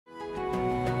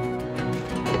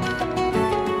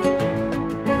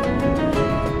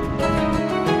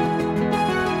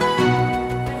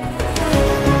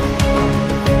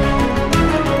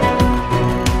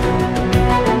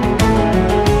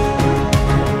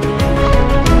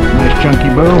chunky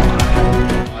bow.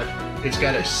 It's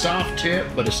got a soft tip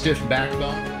but a stiff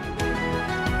backbone.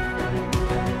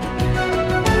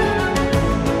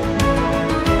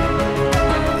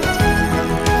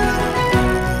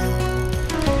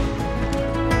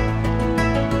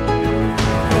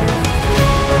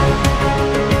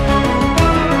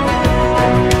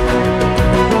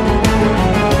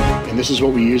 And this is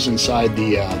what we use inside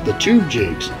the tube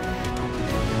jigs.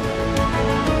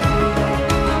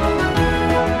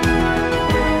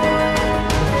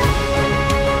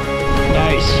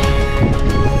 Nice.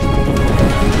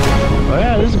 Oh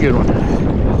yeah, this is a good one.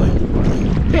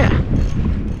 Yeah.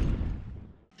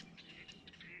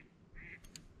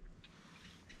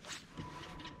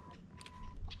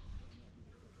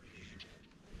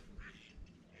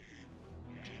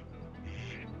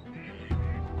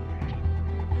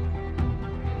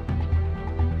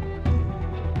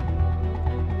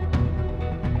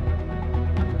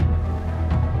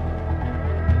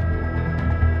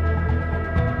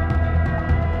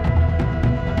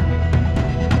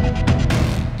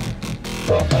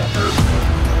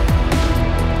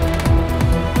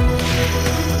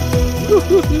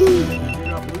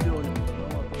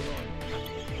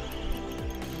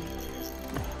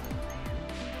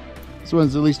 This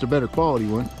one's at least a better quality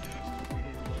one.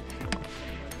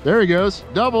 There he goes,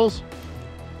 doubles.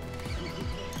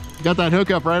 Got that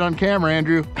hook up right on camera,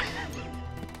 Andrew.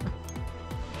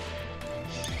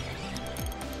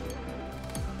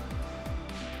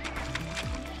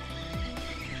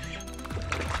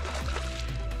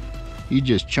 You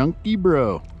just chunky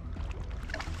bro.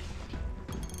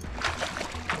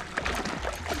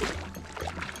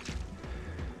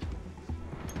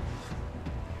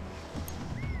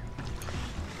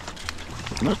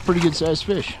 That's a pretty good sized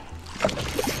fish.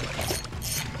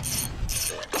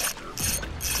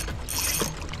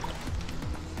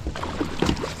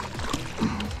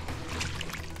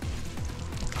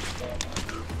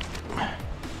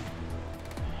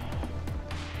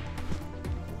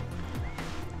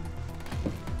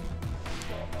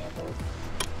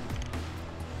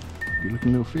 Good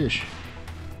looking little fish.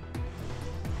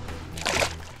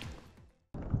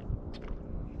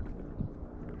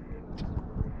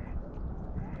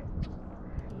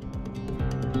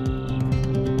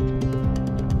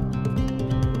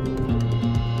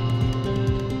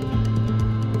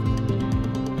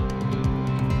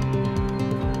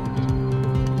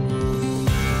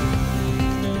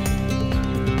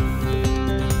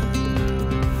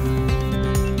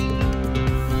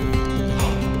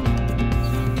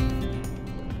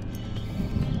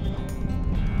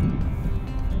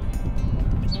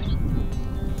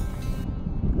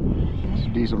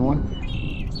 Decent one.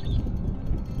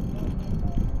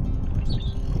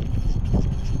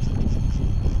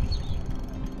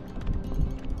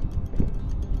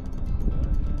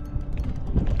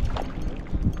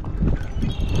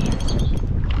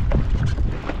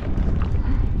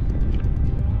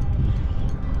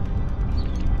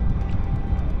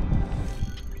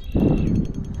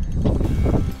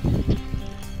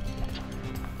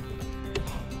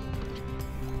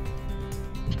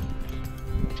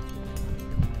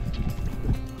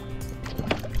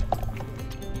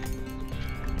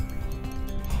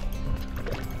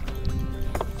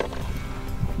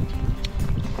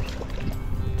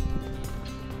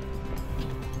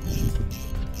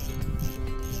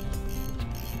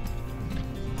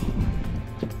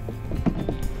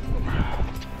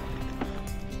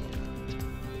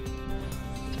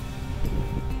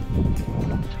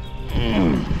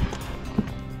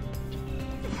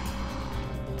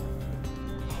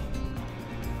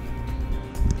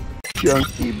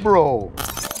 Chunky bro.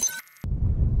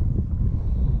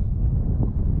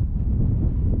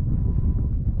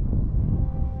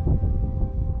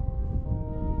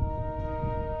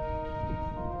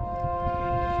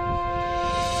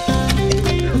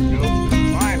 There we go.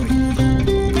 Finally.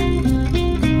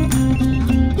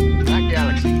 That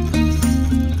galaxy.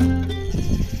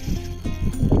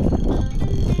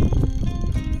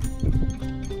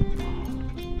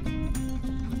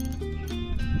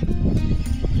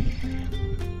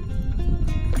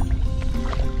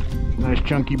 Nice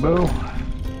chunky bow.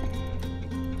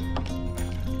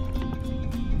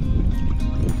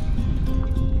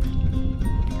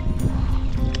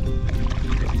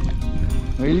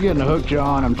 Well, he's getting a hook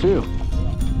jaw on him too.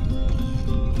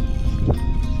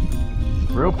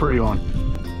 Real pretty one.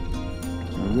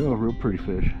 There we go, real pretty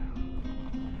fish.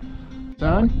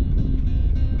 Son?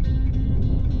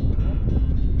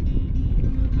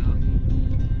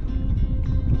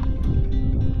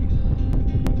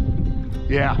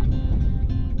 Yeah.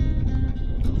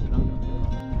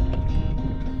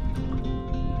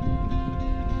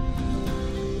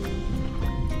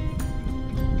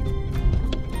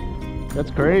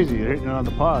 That's crazy. You're hitting it on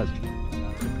the pause.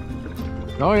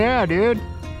 Oh yeah, dude.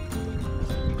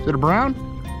 Is it a brown?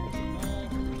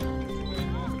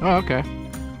 Oh, okay.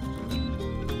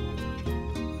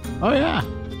 Oh yeah.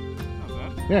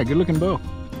 Yeah, good looking bow.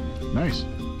 Nice.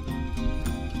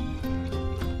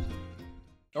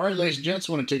 All right, ladies and gents,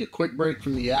 I want to take a quick break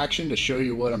from the action to show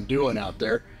you what I'm doing out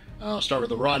there. I'll start with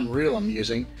the rod and reel I'm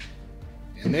using.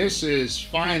 And this is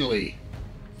finally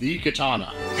the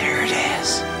katana. There it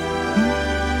is.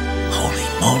 Holy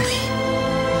moly.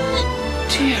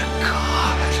 Dear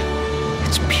God.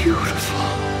 It's beautiful.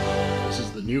 This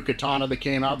is the new katana that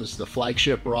came out. This is the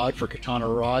flagship rod for katana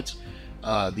rods.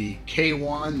 The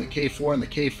K1, the K4, and the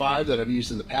K5 that I've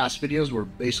used in the past videos were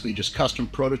basically just custom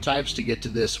prototypes to get to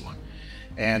this one.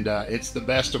 And it's the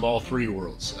best of all three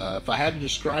worlds. If I had to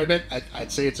describe it,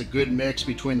 I'd say it's a good mix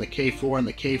between the K4 and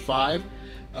the K5.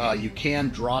 You can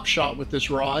drop shot with this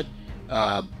rod,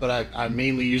 but I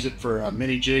mainly use it for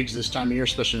mini jigs this time of year,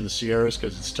 especially in the Sierras,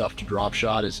 because it's tough to drop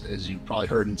shot, as you probably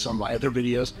heard in some of my other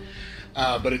videos.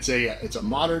 But it's a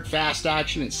moderate fast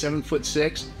action. It's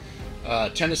 7'6".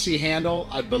 Tennessee handle.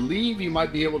 I believe you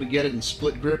might be able to get it in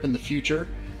split grip in the future,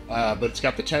 but it's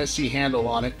got the Tennessee handle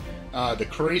on it. The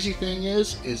crazy thing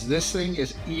is this thing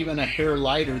is even a hair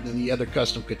lighter than the other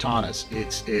custom katanas.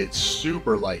 It's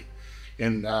super light.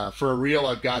 And for a reel,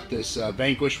 I've got this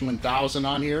Vanquish 1000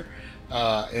 on here,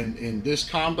 and this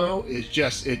combo is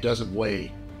just, it doesn't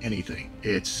weigh anything.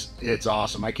 It's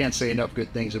awesome. I can't say enough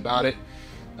good things about it.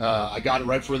 I got it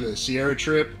right for the Sierra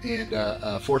trip,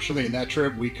 and fortunately in that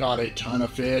trip we caught a ton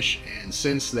of fish, and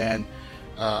since then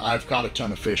I've caught a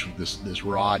ton of fish with this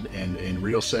rod and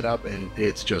reel setup, and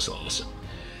it's just awesome.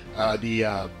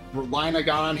 The line I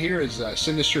got on here is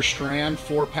Sinister Strand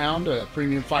 4-pound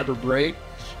premium fiber braid.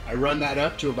 I run that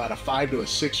up to about a 5 to a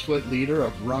 6 foot leader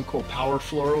of Runco Power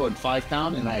Fluoro and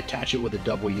 5-pound, and I attach it with a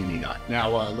double uni knot. Now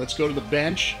let's go to the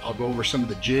bench. I'll go over some of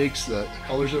the jigs, the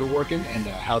colors that are working, and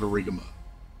how to rig them up.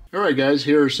 All right, guys,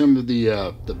 here are some of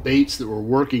the baits that were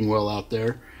working well out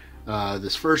there.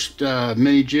 This first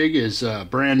mini jig is a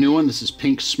brand new one. This is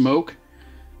Pink Smoke.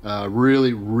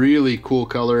 Really cool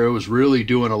color. It was really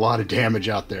doing a lot of damage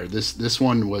out there. This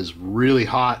one was really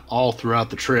hot all throughout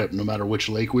the trip, no matter which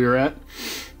lake we were at.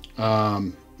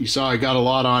 You saw I got a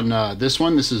lot on this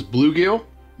one. This is Bluegill.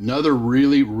 Another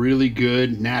really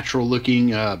good natural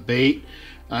looking bait.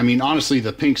 I mean, honestly,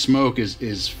 the Pink Smoke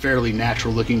is fairly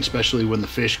natural looking, especially when the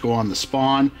fish go on the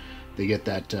spawn. They get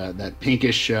that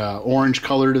pinkish orange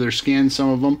color to their skin, some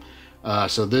of them.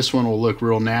 So this one will look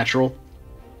real natural.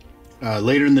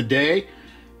 Later in the day,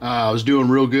 I was doing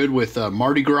real good with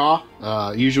Mardi Gras.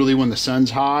 Usually when the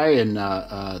sun's high and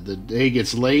the day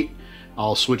gets late,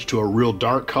 I'll switch to a real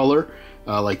dark color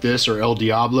like this, or El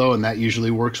Diablo, and that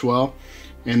usually works well.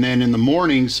 And then in the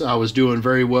mornings, I was doing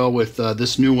very well with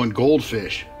this new one,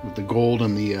 Goldfish, with the gold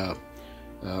and the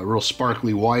real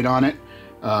sparkly white on it.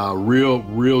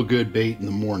 Real good bait in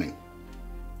the morning.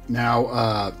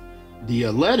 Now, the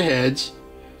lead heads,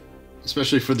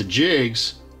 especially for the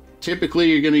jigs, typically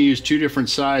you're going to use two different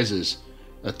sizes,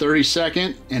 a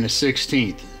 32nd and a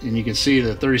 16th. And you can see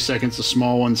the 32nd's the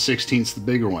small one, 16th's the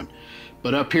bigger one.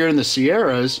 But up here in the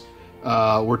Sierras,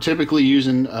 we're typically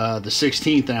using the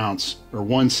 16th ounce, or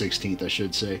 1/16 I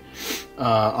should say,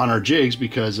 on our jigs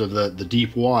because of the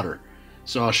deep water.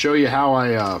 So I'll show you how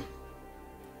I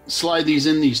slide these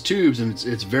in these tubes, and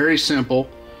it's very simple.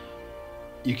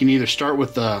 You can either start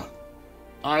with the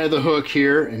eye of the hook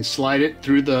here and slide it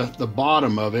through the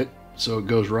bottom of it so it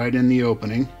goes right in the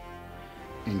opening,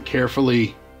 and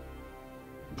carefully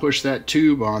push that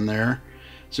tube on there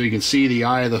so you can see the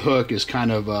eye of the hook is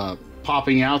kind of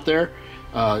popping out there.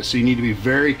 So you need to be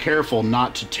very careful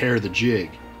not to tear the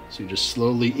jig. So you just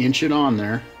slowly inch it on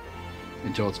there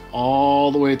until it's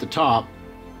all the way at the top.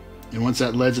 And once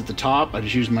that lead's at the top, I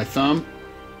just use my thumb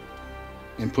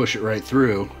and push it right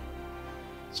through,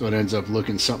 so it ends up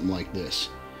looking something like this.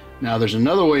 Now there's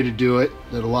another way to do it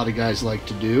that a lot of guys like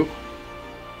to do,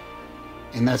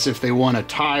 and that's if they want to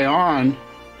tie on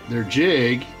their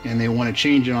jig and they want to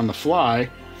change it on the fly.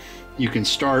 You can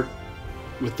start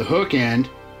with the hook end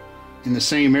in the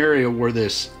same area where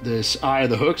this eye of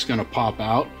the hook's going to pop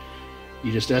out.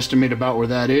 You just estimate about where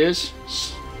that is,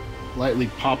 lightly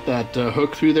pop that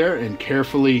hook through there, and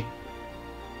carefully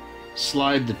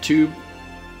slide the tube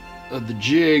of the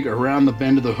jig around the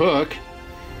bend of the hook,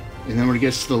 and then when it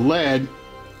gets to the lead,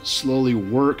 slowly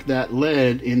work that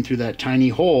lead in through that tiny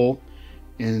hole.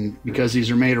 And because these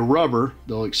are made of rubber,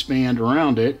 they'll expand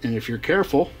around it, and if you're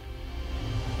careful,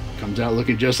 it comes out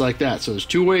looking just like that. So there's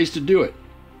two ways to do it.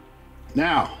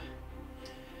 Now,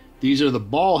 these are the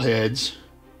ball heads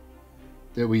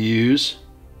that we use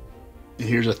And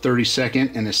here's a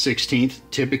 32nd and a 16th.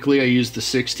 Typically I use the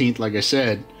 16th, like I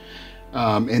said.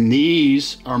 And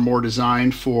these are more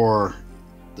designed for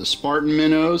the Spartan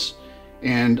minnows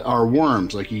and our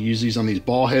worms. Like you use these on these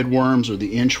ball head worms or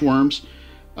the inch worms.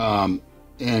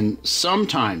 And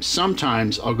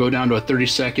sometimes I'll go down to a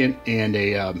 32nd and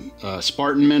a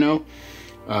Spartan minnow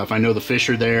if I know the fish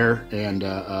are there and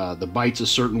the bite's a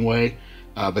certain way.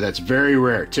 But that's very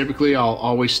rare. Typically I'll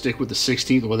always stick with the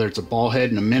 16th, whether it's a ball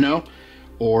head and a minnow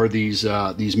or these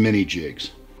mini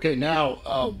jigs. Okay,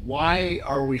 now why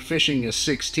are we fishing a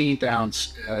 16th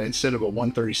ounce instead of a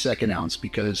 1/32 ounce?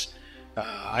 Because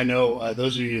I know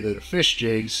those of you that have fished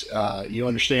jigs, you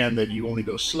understand that you only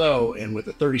go slow, and with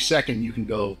a 32nd you can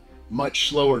go much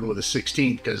slower than with a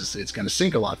 16th because it's going to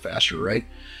sink a lot faster, right?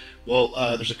 Well,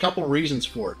 there's a couple reasons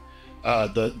for it.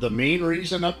 The main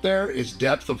reason up there is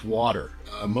depth of water.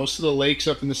 Most of the lakes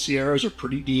up in the Sierras are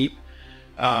pretty deep,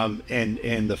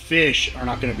 and the fish are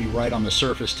not going to be right on the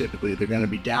surface typically. They're going to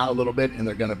be down a little bit, and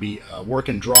they're going to be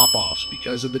working drop-offs.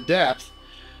 Because of the depth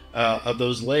of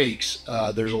those lakes,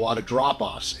 there's a lot of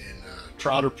drop-offs, and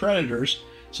trout are predators,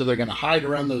 so they're going to hide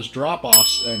around those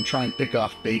drop-offs and try and pick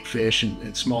off bait fish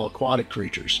and small aquatic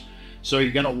creatures. So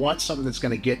you're going to want something that's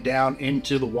going to get down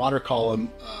into the water column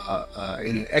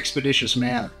in an expeditious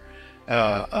manner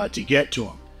to get to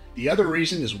them. The other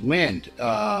reason is wind.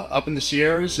 Up in the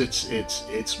Sierras,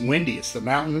 it's windy. It's the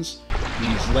mountains.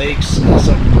 These lakes,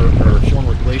 some of them are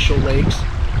former glacial lakes,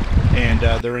 and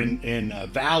they're in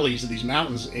valleys of these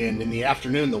mountains. And in the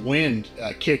afternoon, the wind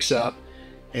kicks up,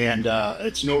 and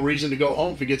it's no reason to go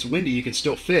home. If it gets windy, you can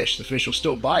still fish. The fish will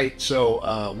still bite.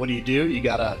 So what do? You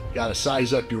gotta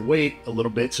size up your weight a little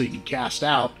bit so you can cast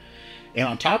out. And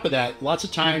on top of that, lots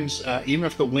of times, even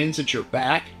if the wind's at your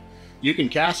back, you can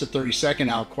cast a 32nd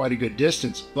out quite a good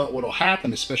distance. But what'll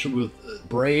happen, especially with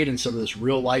braid and some of this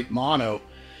real light mono,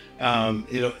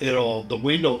 the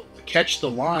wind will catch the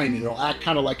line, and it'll act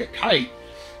kind of like a kite,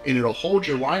 and it'll hold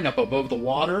your line up above the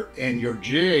water, and your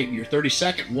jig, your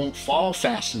 32nd, won't fall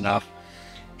fast enough,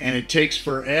 and it takes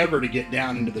forever to get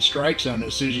down into the strike zone.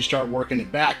 As soon as you start working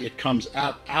it back, it comes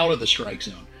out of the strike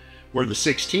zone. Where the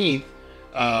 16th,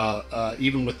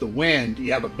 even with the wind,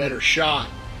 you have a better shot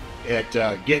at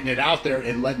getting it out there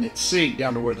and letting it sink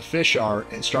down to where the fish are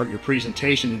and start your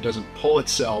presentation. It doesn't pull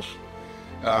itself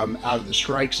out of the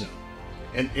strike zone.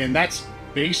 And that's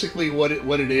basically what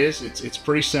it is. It's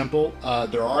pretty simple.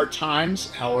 There are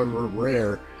times, however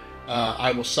rare,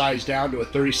 I will size down to a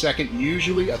 32nd,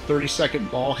 usually a 32nd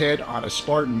ball head on a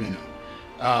Spartan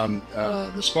minnow.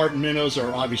 The Spartan minnows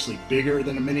are obviously bigger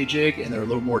than a mini jig, and they're a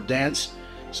little more dense,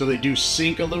 so they do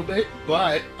sink a little bit,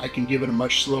 but I can give it a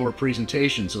much slower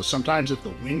presentation. So sometimes if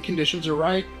the wind conditions are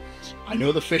right, I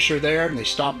know the fish are there and they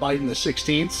stop biting the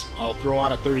 16ths, I'll throw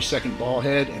on a 32nd ball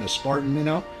head and a Spartan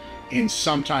minnow, and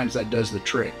sometimes that does the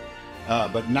trick.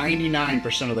 But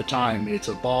 99% of the time, it's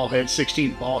a ball head,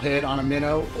 16th ball head on a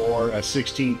minnow, or a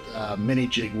 16th mini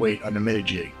jig weight on a mini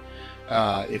jig.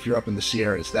 If you're up in the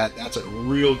Sierras, that's a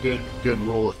real good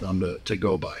rule of thumb to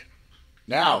go by.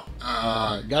 Now,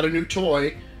 got a new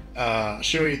toy. I'll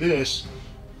show you this.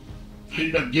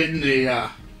 Ended up getting an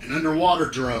underwater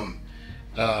drone.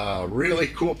 Really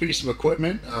cool piece of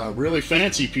equipment, really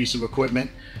fancy piece of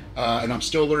equipment, and I'm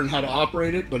still learning how to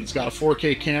operate it, but it's got a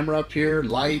 4K camera up here,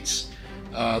 lights,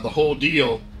 the whole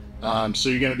deal. So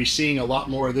you're going to be seeing a lot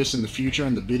more of this in the future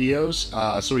in the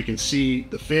videos, so we can see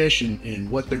the fish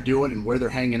and what they're doing and where they're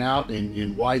hanging out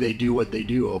and why they do what they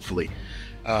do, hopefully.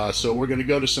 So we're going to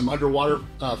go to some underwater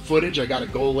footage. I got to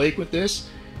go lake with this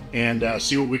and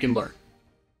see what we can learn.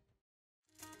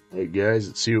 Hey guys,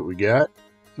 let's see what we got.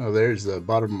 Oh, there's the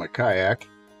bottom of my kayak.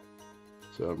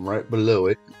 So I'm right below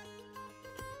it.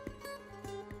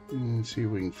 Let's see if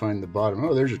we can find the bottom.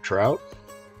 Oh, there's a trout.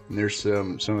 And there's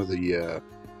some of the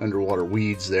underwater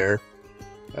weeds there.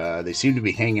 They seem to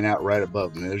be hanging out right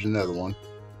above me. There's another one.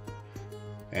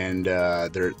 And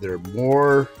they're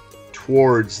more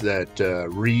towards that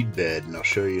reed bed, and I'll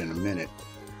show you in a minute.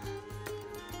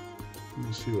 Let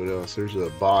me see what else. There's a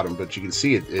bottom, but you can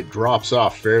see it drops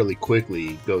off fairly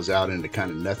quickly. It goes out into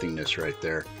kind of nothingness right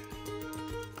there.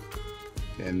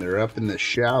 And they're up in the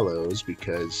shallows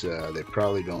because they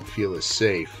probably don't feel as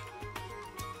safe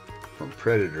from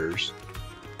predators.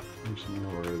 There's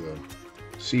more of the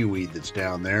seaweed that's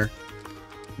down there.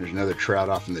 There's another trout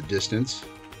off in the distance.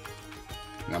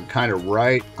 And I'm kind of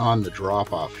right on the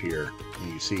drop off here. And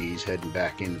you can see he's heading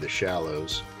back into the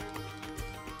shallows.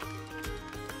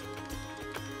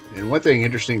 And one thing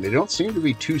interesting, they don't seem to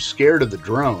be too scared of the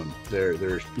drone. They're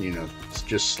you know,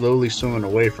 just slowly swimming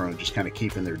away from it, just kind of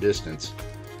keeping their distance.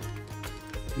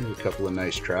 Here's a couple of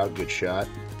nice trout, good shot.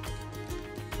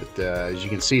 But as you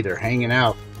can see, they're hanging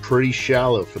out pretty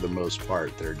shallow for the most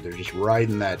part. They're just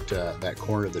riding that that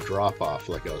corner of the drop off,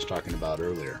 like I was talking about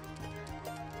earlier.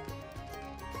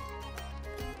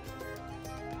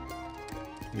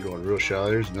 You're going real shallow.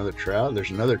 There's another trout.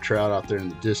 There's another trout out there in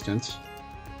the distance.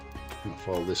 I'm gonna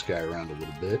follow this guy around a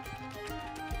little bit.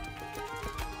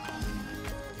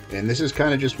 And this is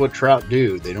kind of just what trout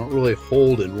do. They don't really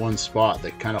hold in one spot.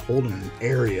 They kind of hold in an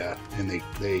area, and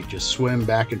they just swim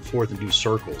back and forth and do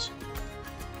circles.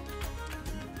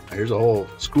 Here's a whole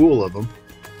school of them,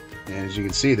 and as you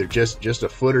can see, they're just a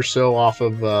foot or so off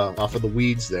of the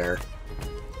weeds there,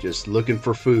 just looking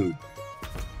for food.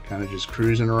 Kind of just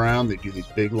cruising around. They do these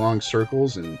big long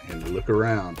circles and look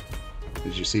around.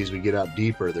 As you see, as we get out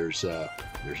deeper, there's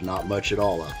not much at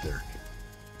all out there.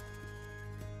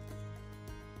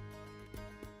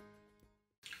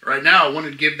 Right now, I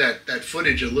wanted to give that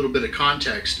footage a little bit of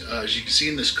context. As you can see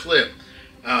in this clip,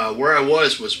 where I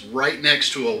was right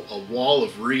next to a wall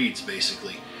of reeds,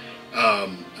 basically.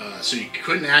 So you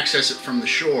couldn't access it from the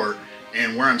shore.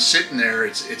 And where I'm sitting there,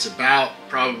 it's about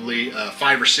probably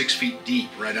 5 or 6 feet deep,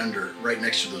 right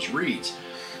next to those reeds.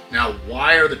 Now,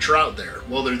 why are the trout there?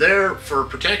 Well, they're there for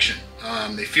protection.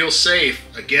 They feel safe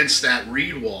against that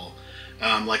reed wall.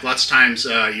 Like lots of times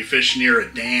you fish near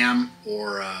a dam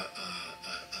or a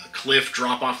cliff,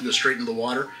 drop off and go straight into the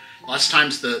water. Lots of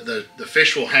times the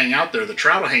fish will hang out there, the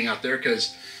trout will hang out there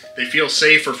because they feel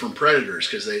safer from predators,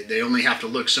 because they only have to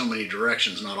look so many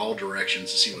directions, not all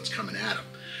directions, to see what's coming at them.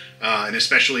 And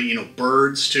especially, you know,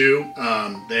 birds too,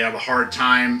 they have a hard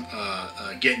time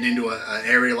getting into an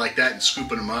area like that and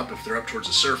scooping them up if they're up towards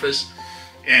the surface,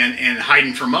 and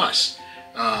hiding from us.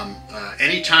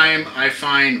 Anytime I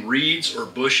find reeds or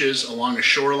bushes along a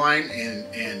shoreline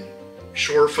and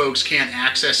shore folks can't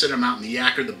access it, I'm out in the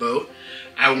yak or the boat,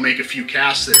 I will make a few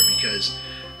casts there, because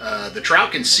the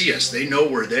trout can see us. They know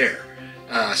we're there.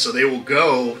 So they will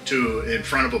go to in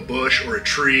front of a bush or a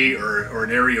tree or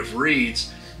an area of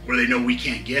reeds where they know we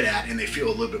can't get at, and they feel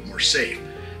a little bit more safe.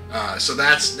 So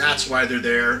that's why they're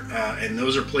there, and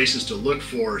those are places to look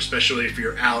for, especially if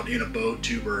you're out in a boat,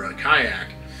 tube, or a kayak,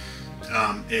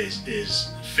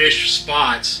 is fish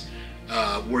spots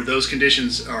where those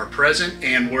conditions are present,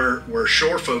 and where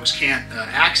shore folks can't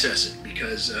access it,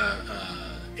 because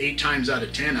 8 times out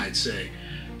of 10, I'd say,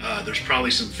 there's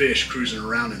probably some fish cruising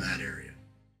around in that area.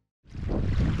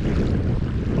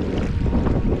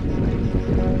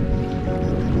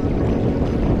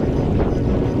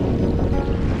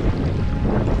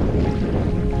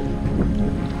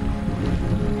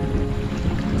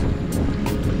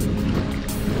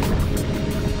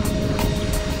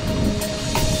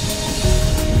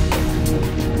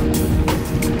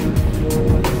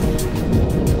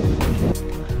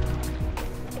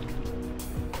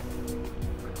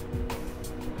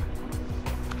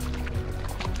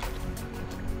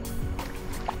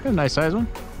 Got a nice size one.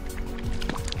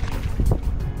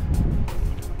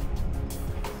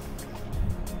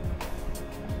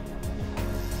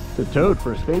 It's a toad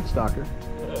for a spade stalker.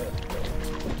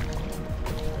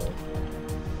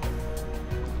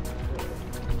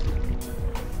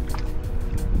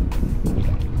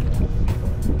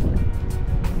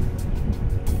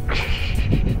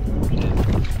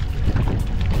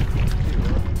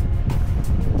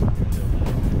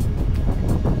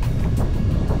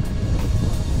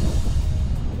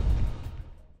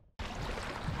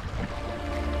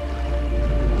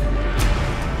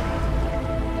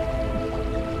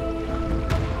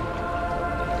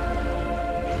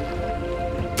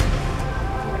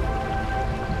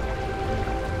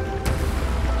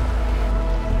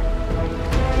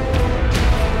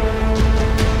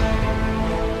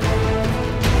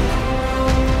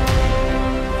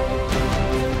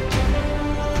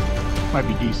 Might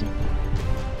be decent.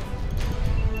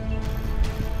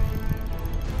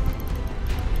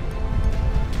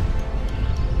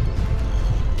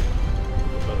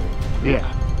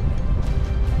 Yeah.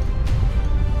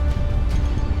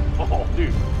 Oh,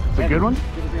 dude. It's a good one? Get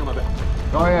a thing on my back.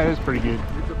 Oh yeah, it is pretty good.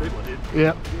 It's a big one, dude.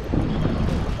 Yep.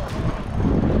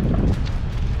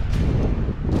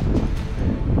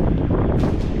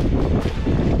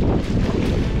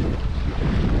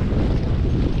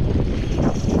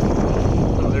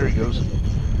 Oh, there he goes.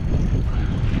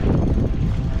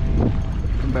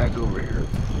 Come back over here.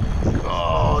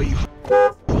 Oh, you.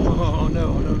 Oh,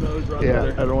 no, he's right Yeah,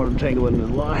 there. I don't want him tangling in the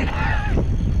line.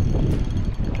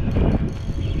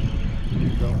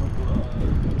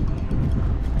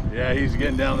 Yeah, he's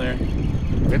getting down there.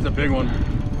 It's a big one.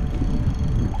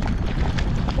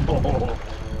 Oh.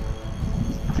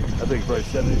 I think it's probably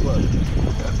 70 plus.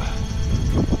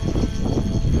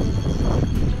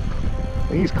 I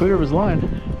think he's clear of his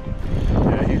line.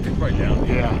 It's right down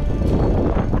here. Yeah.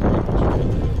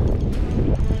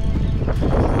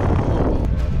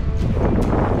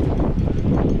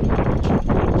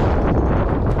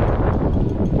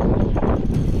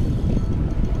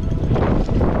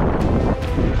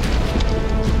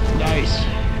 Nice.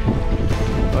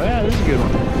 Oh yeah, this is a good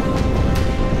one.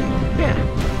 Yeah.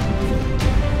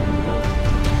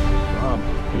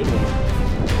 Good one.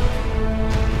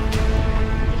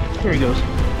 Here he goes.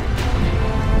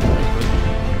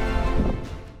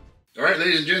 All right,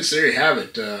 ladies and gents, there you have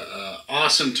it.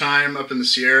 Awesome time up in the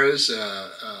Sierras.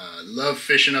 Love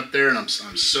fishing up there, and I'm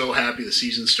so happy the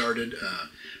season started.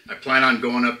 I plan on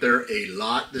going up there a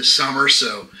lot this summer,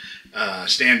 so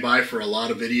stand by for a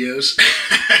lot of videos.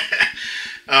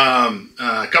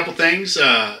 A couple things.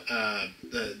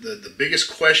 The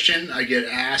biggest question I get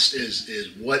asked is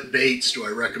what baits do I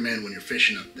recommend when you're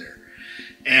fishing up there?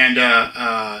 And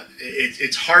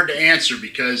it's hard to answer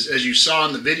because, as you saw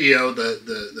in the video,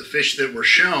 the fish that were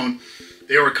shown,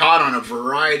 they were caught on a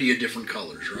variety of different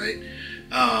colors, right?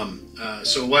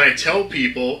 So what I tell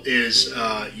people is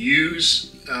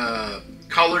use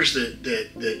colors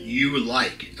that you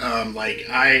like. Like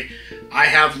I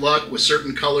have luck with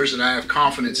certain colors that I have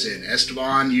confidence in.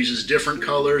 Esteban uses different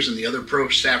colors, and the other pro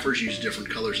staffers use different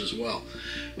colors as well.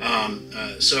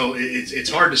 So it's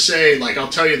hard to say, like, I'll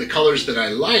tell you the colors that I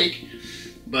like,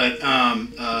 but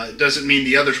it doesn't mean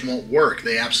the others won't work.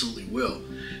 They absolutely will.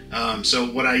 So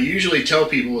what I usually tell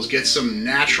people is get some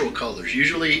natural colors.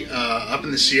 Usually up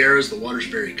in the Sierras, the water's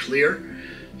very clear,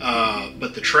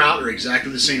 but the trout are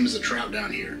exactly the same as the trout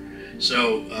down here.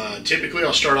 So typically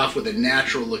I'll start off with a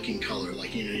natural looking color,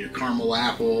 like, you know, your caramel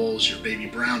apples, your baby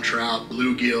brown trout,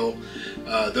 bluegill,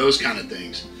 those kind of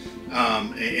things.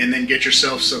 And then get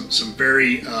yourself some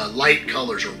very light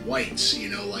colors or whites, you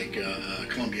know, like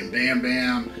Colombian Bam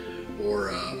Bam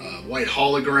or white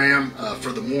hologram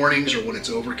for the mornings or when it's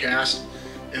overcast.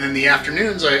 And then the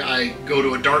afternoons I go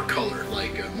to a dark color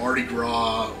like Mardi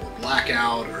Gras or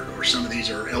Blackout, or some of these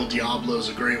are El Diablo is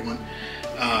a great one.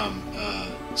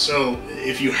 So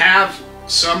if you have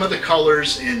some of the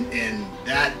colors in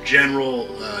that general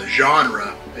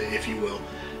genre, if you will,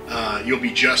 you'll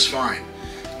be just fine.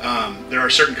 There are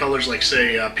certain colors like,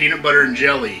 say, peanut butter and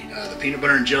jelly. The peanut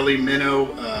butter and jelly minnow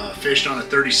fished on a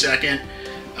 32nd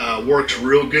works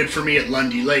real good for me at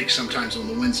Lundy Lake sometimes when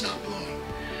the wind's not blowing.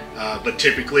 But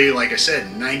typically, like I said,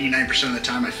 99% of the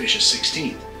time I fish a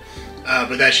 16th.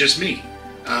 But that's just me.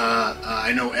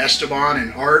 I know Esteban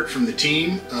and Art from the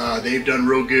team, they've done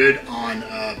real good on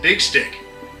Big Stick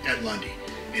at Lundy.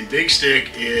 And Big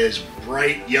Stick is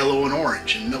bright yellow and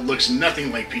orange, and it looks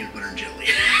nothing like peanut butter and jelly.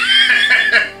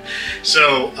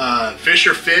 So fish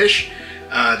are fish.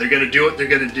 They're going to do what they're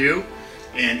going to do.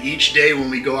 And each day when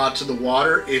we go out to the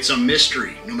water, it's a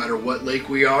mystery. No matter what lake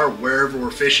we are, wherever we're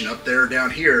fishing, up there or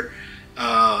down here,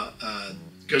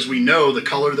 because we know the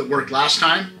color that worked last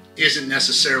time isn't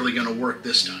necessarily going to work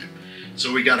this time.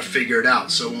 So we got to figure it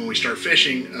out. So when we start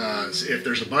fishing, if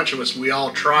there's a bunch of us, we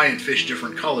all try and fish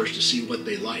different colors to see what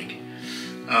they like.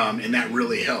 And that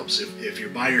really helps. If you're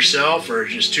by yourself or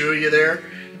just two of you there,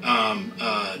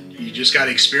 you just got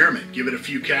to experiment. Give it a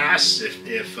few casts.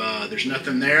 If there's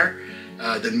nothing there,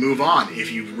 then move on.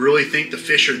 If you really think the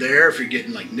fish are there, if you're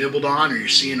getting like nibbled on or you're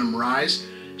seeing them rise,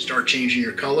 start changing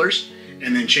your colors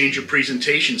and then change your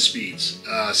presentation speeds.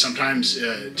 Sometimes,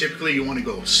 typically you want to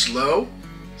go slow.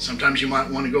 Sometimes you might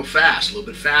want to go fast, a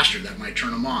little bit faster. That might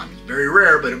turn them on. Very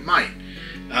rare, but it might.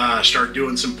 Start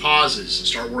doing some pauses.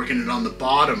 Start working it on the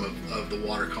bottom of the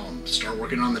water column. Start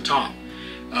working on the top.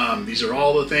 These are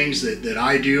all the things that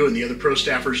I do and the other pro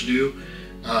staffers do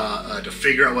to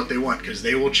figure out what they want, because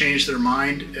they will change their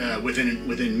mind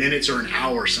within minutes or an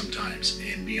hour sometimes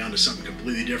and be onto something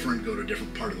completely different, go to a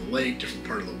different part of the lake, different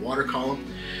part of the water column.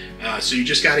 So you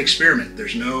just got to experiment.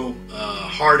 There's no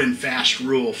hard and fast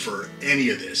rule for any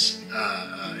of this.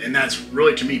 And that's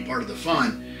really, to me, part of the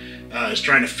fun is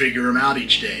trying to figure them out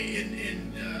each day.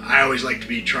 And I always like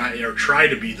to try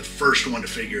to be the first one to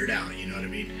figure it out. You know what I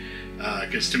mean?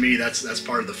 Because to me, that's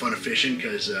part of the fun of fishing,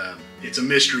 because it's a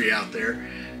mystery out there.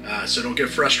 So don't get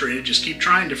frustrated. Just keep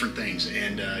trying different things,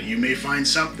 and you may find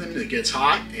something that gets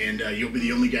hot, and you'll be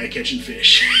the only guy catching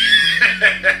fish.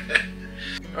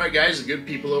 All right, guys, the good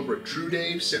people over at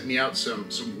TRUDAVE sent me out some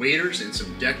waders and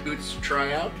some deck boots to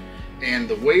try out. And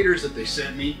the waders that they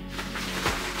sent me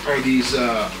are these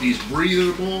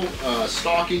breathable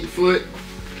stocking foot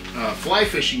fly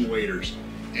fishing waders.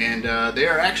 And they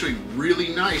are actually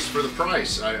really nice for the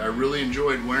price. I really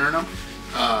enjoyed wearing them.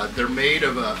 They're made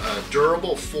of a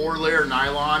durable 4-layer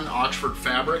nylon Oxford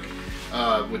fabric.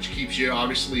 which keeps you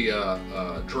obviously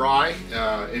dry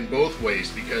in both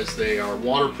ways because they are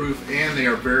waterproof and they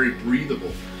are very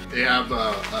breathable. They have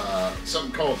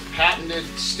something called patented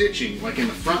stitching, like in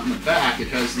the front and the back. It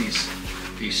has these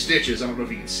stitches. I don't know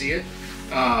if you can see it,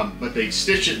 but they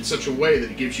stitch it in such a way that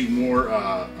it gives you more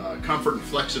comfort and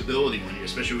flexibility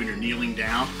especially when you're kneeling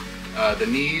down. The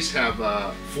knees have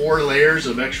 4 layers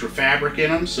of extra fabric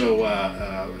in them, so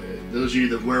those of you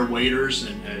that wear waders,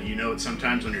 and you know,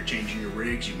 sometimes when you're changing your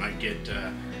rigs, you might get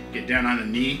down on a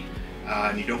knee,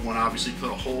 and you don't want to obviously put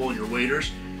a hole in your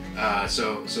waders.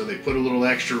 So they put a little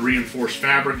extra reinforced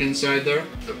fabric inside there.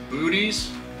 The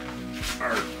booties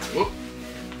are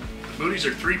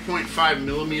 3.5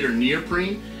 millimeter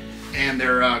neoprene, and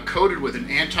they're coated with an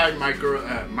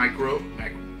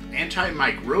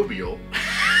antimicrobial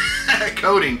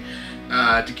coating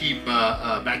to keep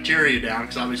bacteria down,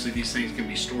 because obviously these things can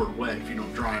be stored wet if you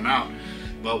don't dry them out.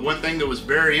 But one thing that was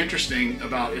very interesting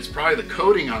about it's probably the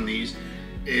coating on these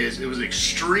is it was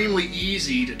extremely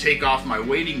easy to take off my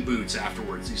wading boots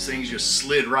afterwards. These things just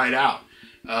slid right out,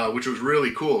 which was really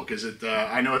cool, because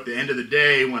I know at the end of the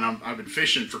day when I've been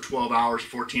fishing for 12 hours,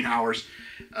 14 hours,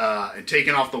 and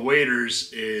taking off the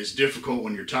waders is difficult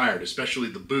when you're tired, especially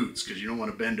the boots, because you don't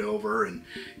want to bend over and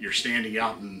you're standing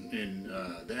out in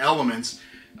the elements.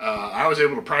 I was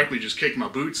able to practically just kick my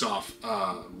boots off.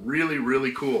 Really,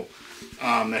 really cool.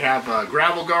 They have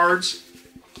gravel guards,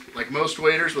 like most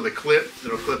waders, with a clip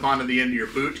that'll clip onto the end of your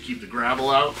boot to keep the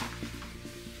gravel out.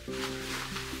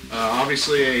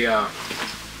 Obviously a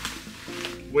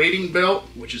wading belt,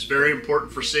 which is very important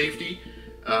for safety.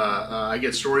 I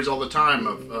get stories all the time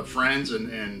of friends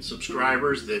and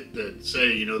subscribers that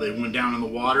say, you know, they went down in the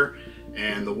water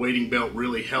and the wading belt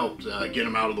really helped get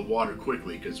them out of the water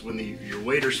quickly, because when your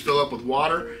waders fill up with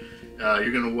water,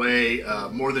 you're going to weigh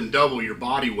more than double your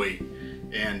body weight,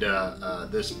 and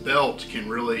this belt can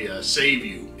really save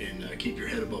you and keep your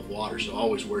head above water, so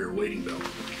always wear your wading belt.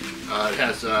 It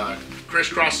has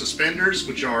crisscross suspenders,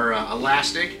 which are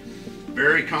elastic,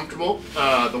 very comfortable.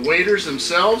 The waders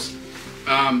themselves,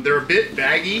 they're a bit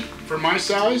baggy for my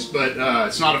size, but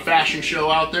it's not a fashion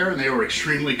show out there, and they were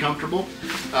extremely comfortable.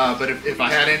 But if I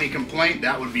had any complaint,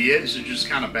 that would be it. It's just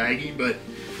kind of baggy, but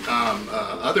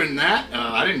other than that,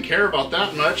 I didn't care about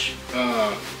that much.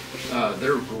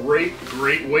 They're great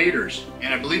waders,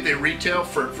 and I believe they retail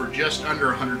for just under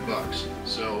 100 bucks.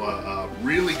 So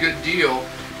really good deal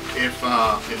if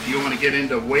you want to get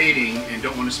into wading and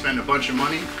don't want to spend a bunch of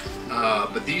money.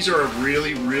 But these are a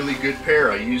really good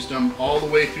pair. I used them all the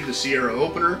way through the Sierra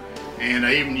Opener, and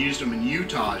I even used them in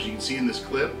Utah, as you can see in this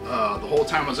clip. The whole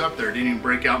time I was up there, I didn't even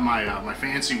break out my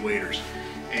fancy waders.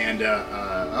 And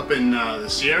up in the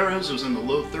Sierras, it was in the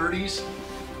low 30s.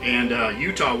 And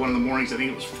Utah, one of the mornings, I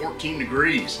think it was 14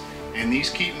 degrees. And these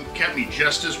kept me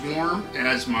just as warm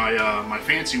as my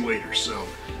fancy waders. So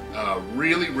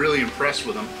really impressed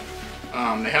with them.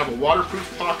 They have a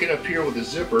waterproof pocket up here with a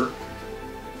zipper.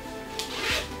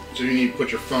 So you need to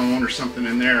put your phone or something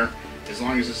in there. As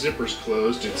long as the zipper's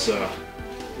closed, it's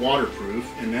waterproof.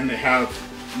 And then they have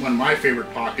one of my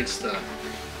favorite pockets, the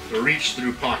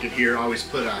reach-through pocket here. I always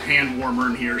put a hand warmer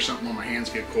in here or something when my hands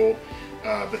get cold.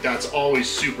 But that's always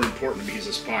super important to me, is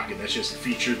this pocket. That's just a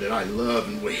feature that I love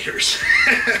in waders.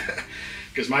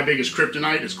 Because my biggest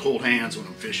kryptonite is cold hands when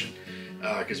I'm fishing.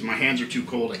 Because if my hands are too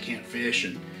cold, I can't fish,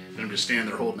 and I'm just standing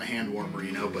there holding a hand warmer,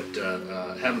 you know. But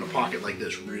having a pocket like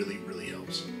this really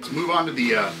helps. Let's move on to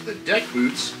the deck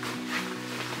boots.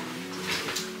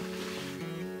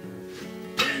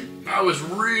 And I was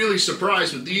really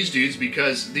surprised with these dudes,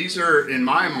 because these are, in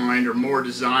my mind, are more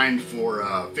designed for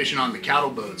fishing on the cattle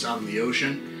boats out in the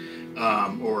ocean,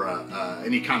 or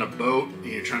any kind of boat.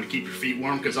 You're trying to keep your feet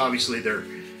warm, because obviously they're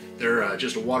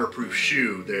just a waterproof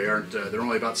shoe. They aren't. They're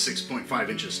only about 6.5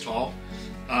 inches tall.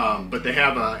 But they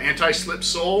have an anti-slip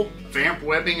sole, vamp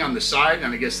webbing on the side,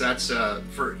 and I guess that's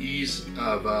for ease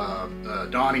of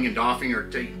donning and doffing, or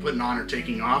putting on or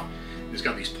taking off. It's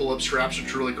got these pull-up straps,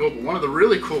 which are really cool. But one of the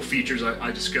really cool features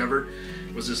I discovered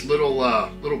was this little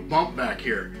bump back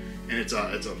here, and it's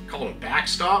called a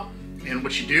backstop. And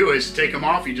what you do is take them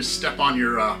off. You just step on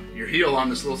your heel on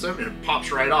this little stuff, and it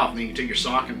pops right off. And then you can take your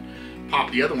sock and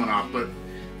pop the other one off. But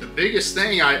the biggest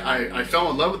thing I fell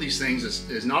in love with these things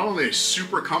is not only are they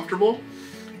super comfortable,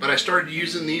 but I started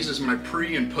using these as my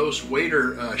pre and post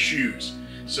wader shoes.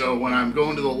 So when I'm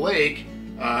going to the lake,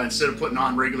 instead of putting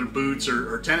on regular boots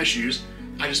or tennis shoes,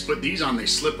 I just put these on. They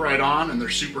slip right on, and they're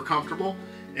super comfortable.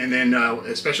 And then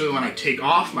especially when I take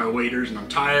off my waders and I'm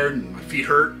tired and my feet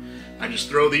hurt, I just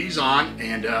throw these on,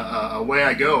 and away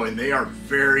I go. And they are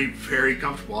very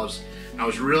comfortable. I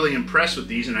was really impressed with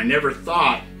these, and I never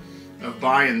thought of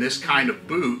buying this kind of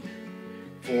boot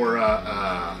for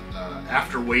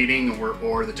after wading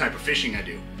or the type of fishing I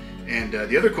do. And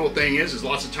the other cool thing is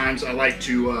lots of times I like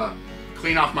to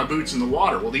clean off my boots in the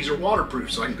water. Well, these are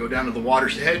waterproof, so I can go down to the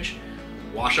water's edge,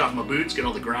 wash off my boots, get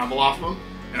all the gravel off them,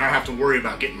 and I don't have to worry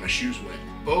about getting my shoes wet.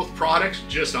 Both products,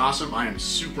 just awesome. I am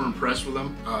super impressed with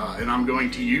them, and I'm going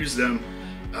to use them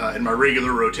in my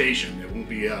regular rotation. It won't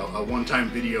be a one-time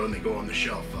video and they go on the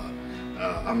shelf.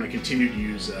 I'm going to continue to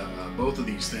use both of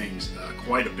these things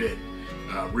quite a bit.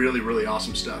 Really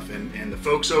awesome stuff. And the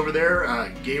folks over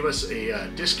there gave us a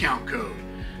discount code.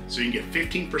 So you can get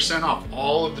 15% off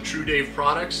all of the TRUDAVE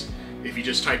products. If you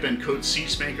just type in code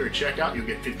CSpanker at checkout, you'll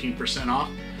get 15% off.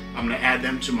 I'm going to add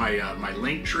them to my my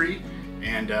link tree,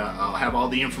 and I'll have all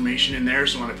the information in there.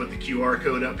 So when I put the QR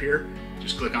code up here,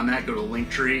 just click on that, go to the link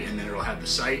tree, and then it'll have the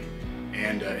site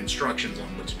and instructions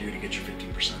on what to do to get your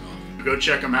 15% off. Go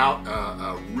check them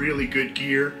out. Really good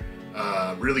gear,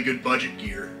 really good budget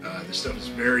gear. This stuff is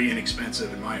very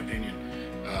inexpensive in my opinion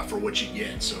for what you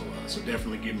get. So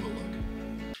definitely give them a look.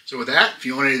 So with that, if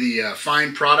you want any of the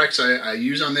fine products I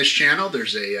use on this channel,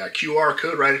 there's a QR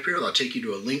code right up here that'll take you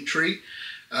to a link tree.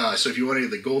 So if you want any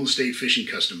of the Golden State Fishing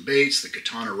custom baits, the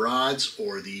Katana rods,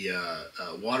 or the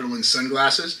Waterland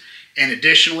sunglasses, and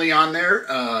additionally on there,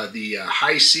 the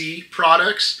High Sea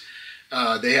products,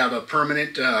 they have a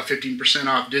permanent 15%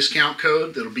 off discount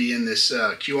code that'll be in this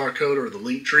QR code or the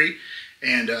link tree.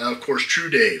 And of course,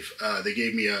 TRUDAVE, they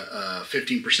gave me a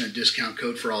 15% discount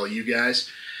code for all of you guys.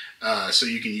 So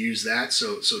you can use that.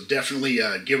 So definitely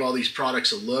give all these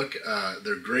products a look.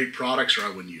 They're great products, or I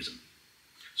wouldn't use them.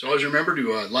 So always remember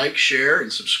to like, share,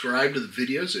 and subscribe to the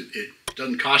videos. It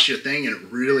doesn't cost you a thing, and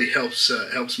it really helps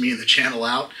me and the channel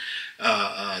out.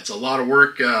 It's a lot of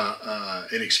work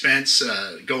and expense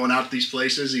going out to these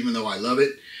places, even though I love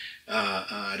it.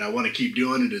 And I want to keep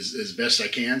doing it as best I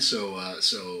can. So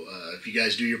if you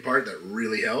guys do your part, that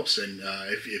really helps. And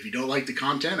if you don't like the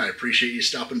content, I appreciate you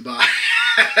stopping by.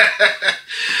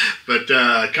 But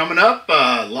coming up,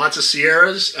 lots of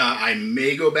Sierras. I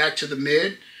may go back to the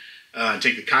mid and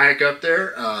take the kayak up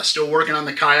there. Still working on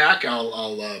the kayak.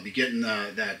 I'll be getting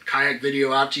that kayak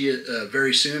video out to you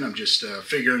very soon. I'm just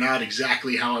figuring out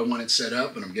exactly how I want it set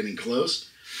up, and I'm getting close.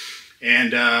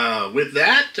 And with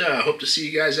that, hope to see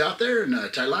you guys out there,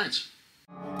 and tight lines.